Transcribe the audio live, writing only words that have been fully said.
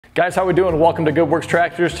Guys, how we doing? Welcome to Fabworks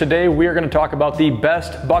Tractors. Today we are going to talk about the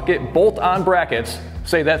best bucket bolt-on brackets,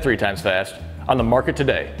 say that 3 times fast, on the market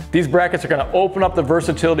today. These brackets are going to open up the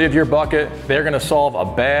versatility of your bucket. They're going to solve a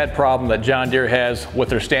bad problem that John Deere has with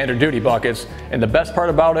their standard duty buckets. And the best part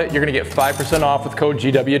about it, you're going to get 5% off with code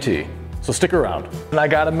GWT. So stick around. And I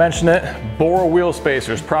gotta mention it, Bora wheel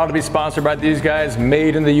spacers, proud to be sponsored by these guys,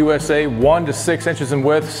 made in the USA, 1 to 6 inches in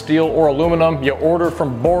width, steel or aluminum. You order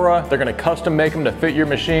from Bora, they're gonna custom make them to fit your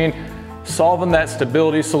machine, solving that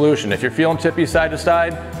stability solution. If you're feeling tippy side to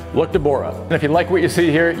side, look to Bora. And if you like what you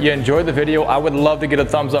see here, you enjoy the video, I would love to get a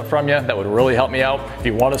thumbs up from you. That would really help me out. If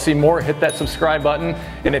you want to see more, hit that subscribe button.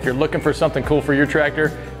 And if you're looking for something cool for your tractor,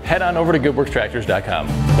 head on over to Fabworkstractors.com.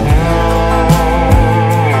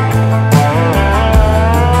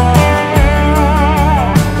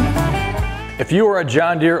 If you are a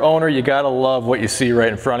John Deere owner, you gotta love what you see right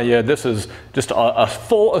in front of you. This is just a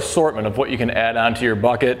full assortment of what you can add onto your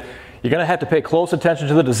bucket. You're gonna have to pay close attention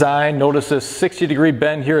to the design. Notice this 60-degree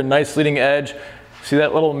bend here, a nice leading edge. See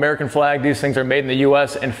that little American flag? These things are made in the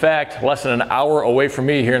US. In fact, less than an hour away from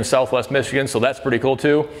me here in Southwest Michigan, so that's pretty cool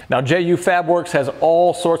too. Now, JU Fabworks has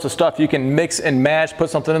all sorts of stuff you can mix and match,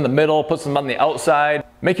 put something in the middle, put something on the outside,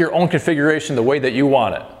 make your own configuration the way that you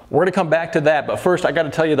want it. We're gonna come back to that, but first I gotta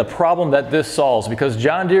tell you the problem that this solves, because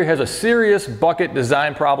John Deere has a serious bucket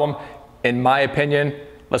design problem, in my opinion.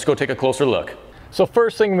 Let's go take a closer look. So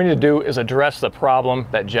first thing we need to do is address the problem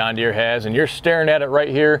that John Deere has, and you're staring at it right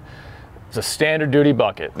here. It's a standard duty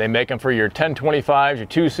bucket. They make them for your 1025s, your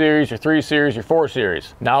 2 Series, your 3 Series, your 4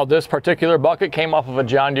 Series. Now this particular bucket came off of a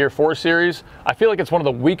John Deere 4 Series. I feel like it's one of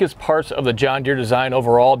the weakest parts of the John Deere design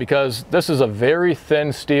overall, because this is a very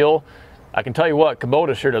thin steel. I can tell you what,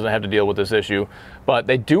 Kubota sure doesn't have to deal with this issue, but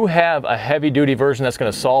they do have a heavy duty version that's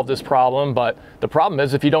gonna solve this problem. But the problem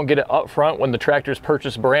is, if you don't get it up front when the tractor's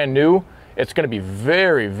purchased brand new, it's gonna be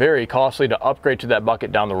very, very costly to upgrade to that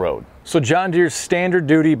bucket down the road. So John Deere's standard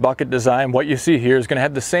duty bucket design, what you see here, is gonna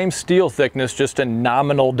have the same steel thickness, just in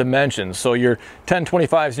nominal dimensions. So your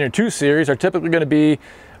 1025s and your 2 Series are typically gonna be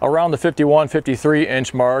around the 51, 53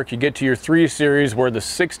 inch mark. You get to your 3 Series where the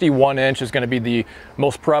 61 inch is gonna be the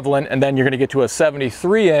most prevalent, and then you're gonna get to a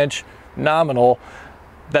 73 inch nominal.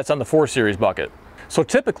 That's on the 4 Series bucket. So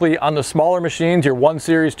typically on the smaller machines, your 1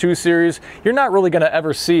 Series, 2 Series, you're not really gonna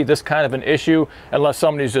ever see this kind of an issue unless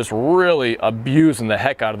somebody's just really abusing the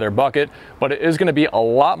heck out of their bucket. But it is gonna be a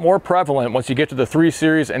lot more prevalent once you get to the 3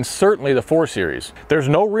 Series and certainly the 4 Series. There's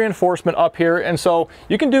no reinforcement up here, and so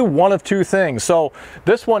you can do one of 2 things. So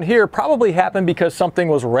this one here probably happened because something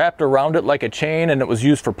was wrapped around it like a chain and it was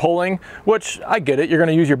used for pulling, which I get it. You're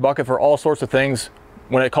gonna use your bucket for all sorts of things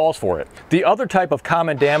when it calls for it. The other type of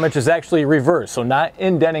common damage is actually reverse, so not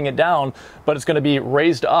indenting it down, but it's gonna be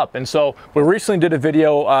raised up. And so we recently did a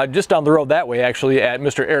video just down the road that way, actually, at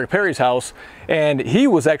Mr. Eric Perry's house, and he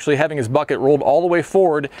was actually having his bucket rolled all the way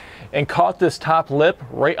forward and caught this top lip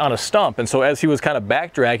right on a stump. And so as he was kind of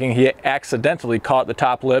back dragging, he accidentally caught the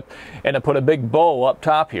top lip and it put a big bow up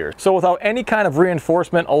top here. So without any kind of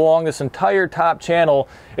reinforcement along this entire top channel,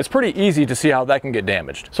 it's pretty easy to see how that can get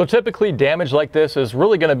damaged. So typically damage like this is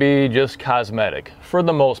really going to be just cosmetic for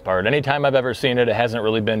the most part. Anytime I've ever seen it, it hasn't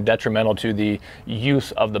really been detrimental to the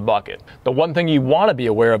use of the bucket. The one thing you want to be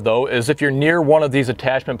aware of though is if you're near one of these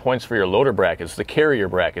attachment points for your loader brackets, the carrier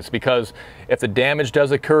brackets, because if the damage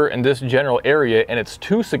does occur in this general area and it's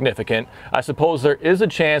too significant, I suppose there is a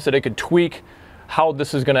chance that it could tweak how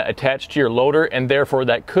this is going to attach to your loader, and therefore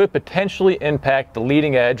that could potentially impact the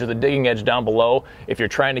leading edge or the digging edge down below. If you're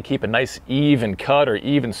trying to keep a nice even cut or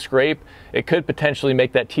even scrape, it could potentially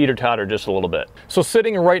make that teeter-totter just a little bit. So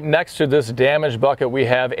sitting right next to this damaged bucket, we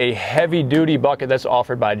have a heavy duty bucket that's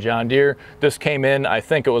offered by John Deere. This came in, I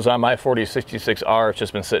think it was on my 4066R. It's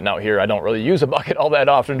just been sitting out here. I don't really use a bucket all that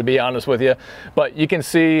often, to be honest with you, but you can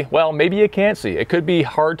see, well, maybe you can't see. It could be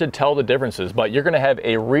hard to tell the differences, but you're going to have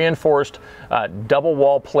a reinforced double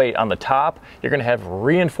wall plate on the top. You're going to have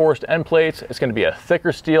reinforced end plates. It's going to be a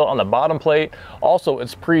thicker steel on the bottom plate. Also,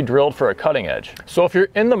 it's pre-drilled for a cutting edge. So if you're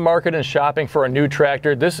in the market and shopping for a new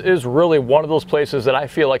tractor, this is really one of those places that I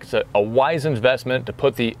feel like it's a wise investment to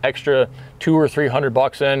put the extra $200 or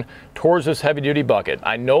 $300 in towards this heavy duty bucket.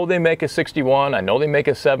 I know they make a 61, I know they make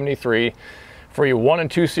a 73. For you 1 and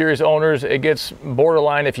 2 Series owners, it gets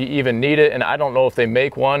borderline if you even need it, and I don't know if they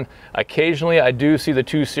make one. Occasionally, I do see the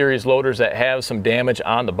 2 Series loaders that have some damage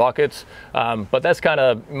on the buckets, but that's kind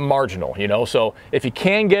of marginal, you know? So if you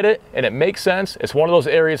can get it and it makes sense, it's one of those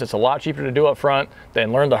areas that's a lot cheaper to do up front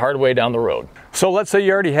than learn the hard way down the road. So let's say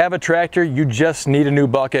you already have a tractor, you just need a new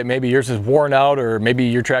bucket. Maybe yours is worn out, or maybe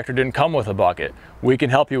your tractor didn't come with a bucket. we can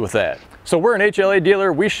help you with that. So we're an HLA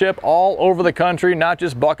dealer. We ship all over the country, not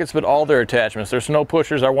just buckets, but all their attachments. Their snow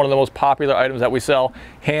pushers are one of the most popular items that we sell,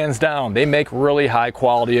 hands down. They make really high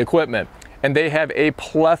quality equipment. And they have a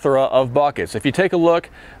plethora of buckets. If you take a look,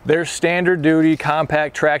 their standard duty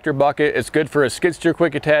compact tractor bucket is good for a skid steer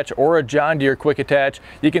quick attach or a John Deere quick attach.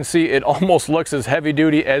 You can see it almost looks as heavy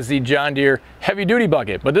duty as the John Deere heavy duty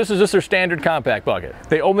bucket, but this is just their standard compact bucket.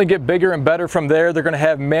 They only get bigger and better from there. They're gonna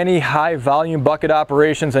have many high volume bucket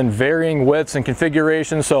operations and varying widths and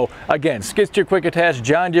configurations. So again, skid steer quick attach,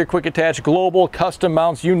 John Deere quick attach, global, custom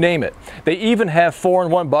mounts, you name it. They even have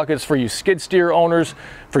 4-in-1 buckets for you skid steer owners,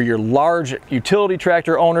 for your large utility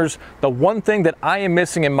tractor owners. The one thing that I am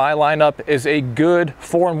missing in my lineup is a good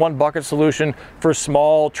 4-in-1 bucket solution for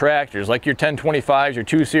small tractors like your 1025s, your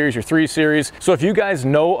 2 Series, your 3 Series. So if you guys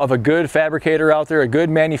know of a good fabricator out there, a good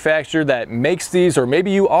manufacturer that makes these, or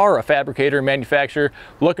maybe you are a fabricator and manufacturer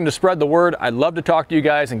looking to spread the word, I'd love to talk to you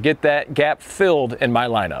guys and get that gap filled in my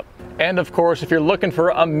lineup. And of course, if you're looking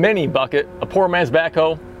for a mini bucket, a poor man's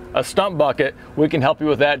backhoe, a stump bucket, we can help you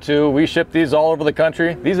with that too. We ship these all over the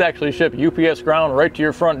country. These actually ship UPS ground right to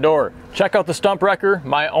your front door. Check out the stump wrecker,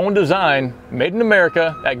 my own design, made in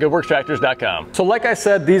America at goodworkstractors.com. So like I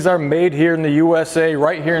said, these are made here in the USA,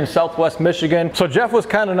 right here in Southwest Michigan. So Jeff was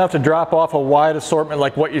kind enough to drop off a wide assortment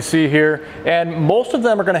like what you see here, and most of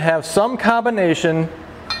them are gonna have some combination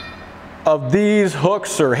of these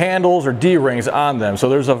hooks or handles or D-rings on them. So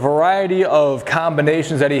there's a variety of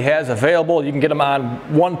combinations that he has available. You can get them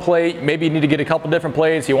on one plate, maybe you need to get a couple different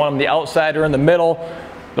plates, you want them the outside or in the middle.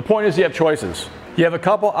 The point is you have choices. You have a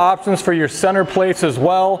couple options for your center plates as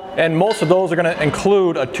well, and most of those are going to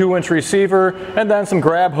include a 2-inch receiver and then some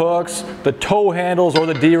grab hooks, the toe handles or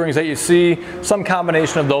the D-rings that you see, some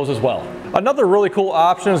combination of those as well. Another really cool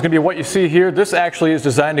option is going to be what you see here. This actually is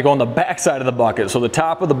designed to go on the back side of the bucket. So the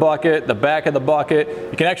top of the bucket, the back of the bucket.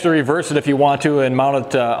 You can actually reverse it if you want to and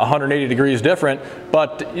mount it 180 degrees different.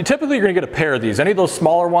 But you typically you're going to get a pair of these. Any of those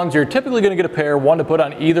smaller ones, you're typically going to get a pair, one to put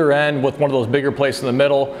on either end with one of those bigger plates in the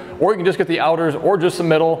middle. Or you can just get the outers or just the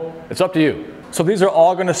middle. It's up to you. So these are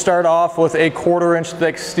all going to start off with a 1/4 inch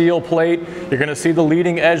thick steel plate. You're going to see the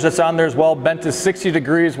leading edge that's on there as well, bent to 60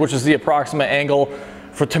 degrees, which is the approximate angle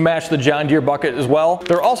to match the John Deere bucket as well.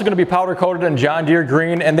 They're also going to be powder coated in John Deere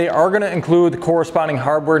green, and they are going to include the corresponding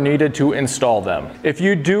hardware needed to install them. If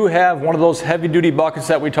you do have one of those heavy duty buckets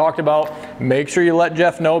that we talked about, make sure you let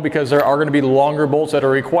Jeff know, because there are going to be longer bolts that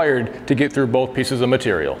are required to get through both pieces of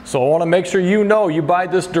material. So I want to make sure you know you buy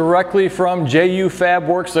this directly from JU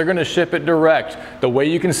Fabworks. They're going to ship it direct. The way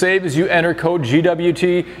you can save is you enter code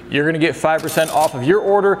GWT. You're going to get 5% off of your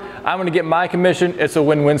order. I'm going to get my commission. It's a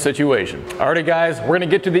win-win situation. Alrighty guys, we're going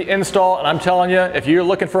to get to the install, and I'm telling you, if you're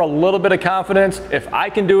looking for a little bit of confidence, if I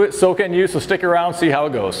can do it, so can you. So stick around, see how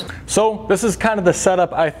it goes. So this is kind of the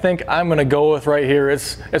setup I think I'm going to go with right here.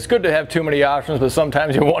 It's good to have too many options, but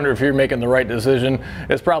sometimes you wonder if you're making the right decision.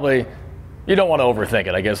 It's probably, you don't want to overthink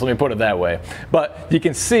it, I guess. Let me put it that way. But you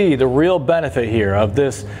can see the real benefit here of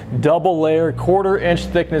this double layer 1/4 inch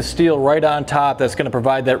thickness steel right on top that's going to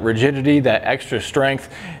provide that rigidity, that extra strength,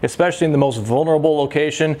 especially in the most vulnerable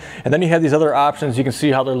location. And then you have these other options. You can see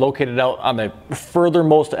how they're located out on the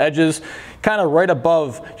furthermost edges, kind of right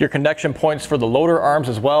above your connection points for the loader arms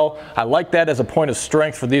as well. I like that as a point of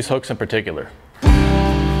strength for these hooks in particular.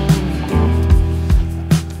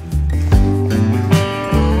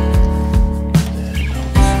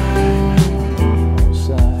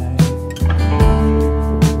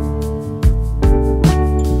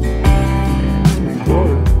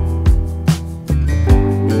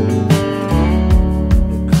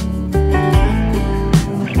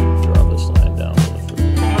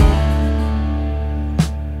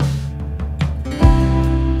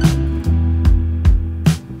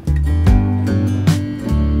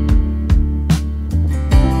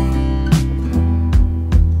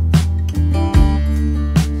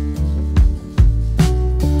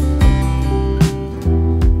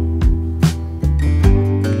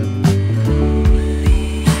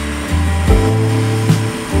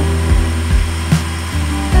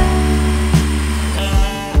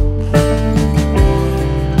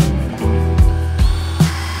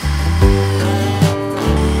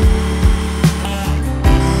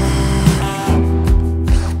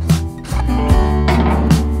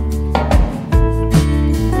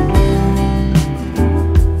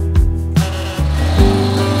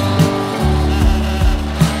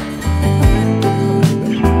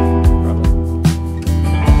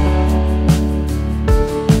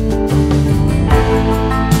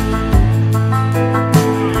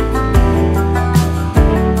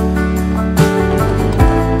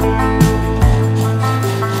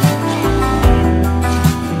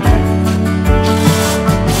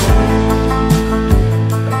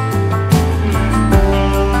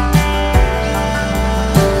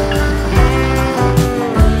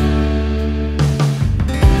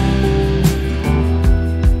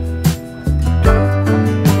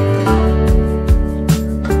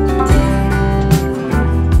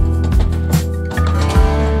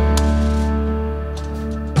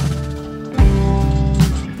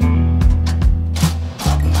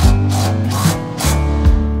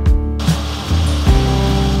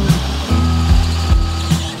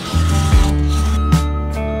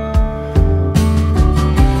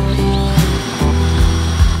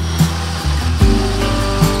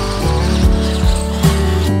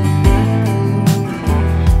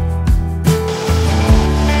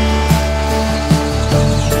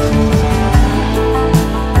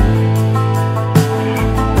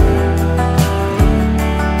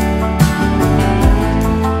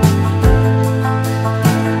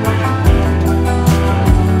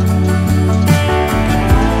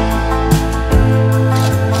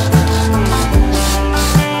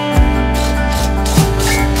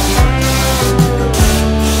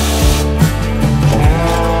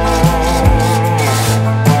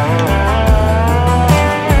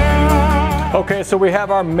 Okay, so we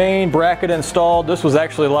have our main bracket installed. This was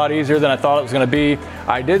actually a lot easier than I thought it was going to be.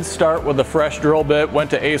 I did start with a fresh drill bit,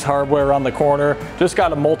 went to Ace Hardware on the corner, just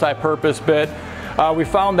got a multi-purpose bit. We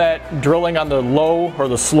found that drilling on the low or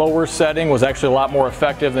the slower setting was actually a lot more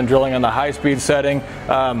effective than drilling on the high-speed setting.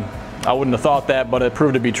 I wouldn't have thought that, but it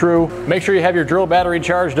proved to be true. Make sure you have your drill battery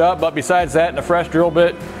charged up, but besides that and a fresh drill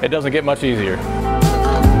bit, it doesn't get much easier.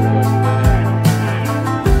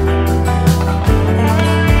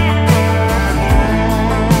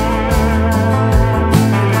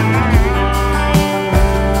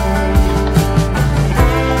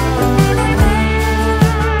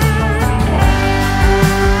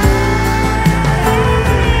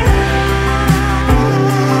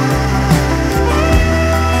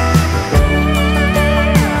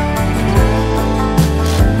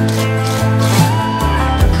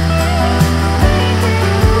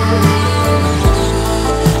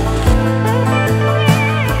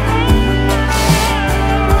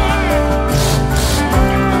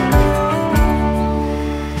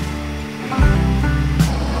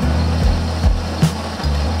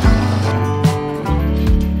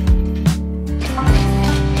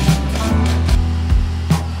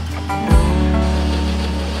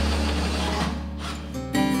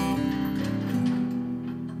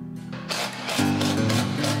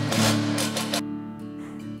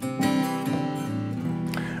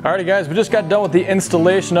 Alrighty guys, we just got done with the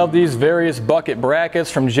installation of these various bucket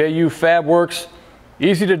brackets from JU Fabworks.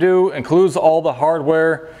 Easy to do, includes all the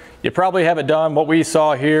hardware. You probably have it done, what we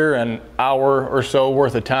saw here, an hour or so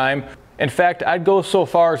worth of time. In fact, I'd go so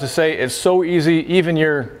far as to say it's so easy, even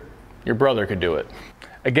your brother could do it.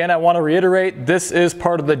 Again, I want to reiterate, this is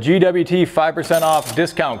part of the GWT 5% off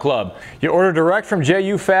discount club. You order direct from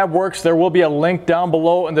JU Fabworks, there will be a link down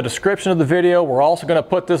below in the description of the video. We're also going to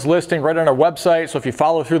put this listing right on our website, so if you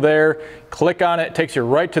follow through there, click on it, it takes you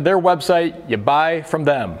right to their website, you buy from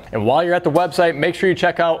them. And while you're at the website, make sure you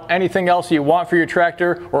check out anything else you want for your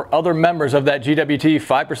tractor or other members of that GWT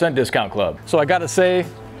 5% discount club. So I gotta say,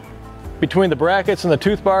 between the brackets and the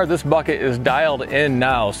tooth bar, this bucket is dialed in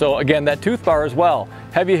now. So again, that tooth bar as well.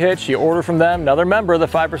 Heavy hitch, you order from them, another member of the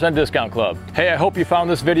 5% discount club. Hey, I hope you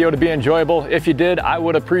found this video to be enjoyable. If you did, I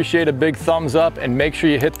would appreciate a big thumbs up and make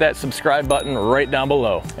sure you hit that subscribe button right down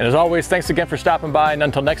below. And as always, thanks again for stopping by, and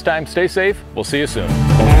until next time, stay safe. We'll see you soon.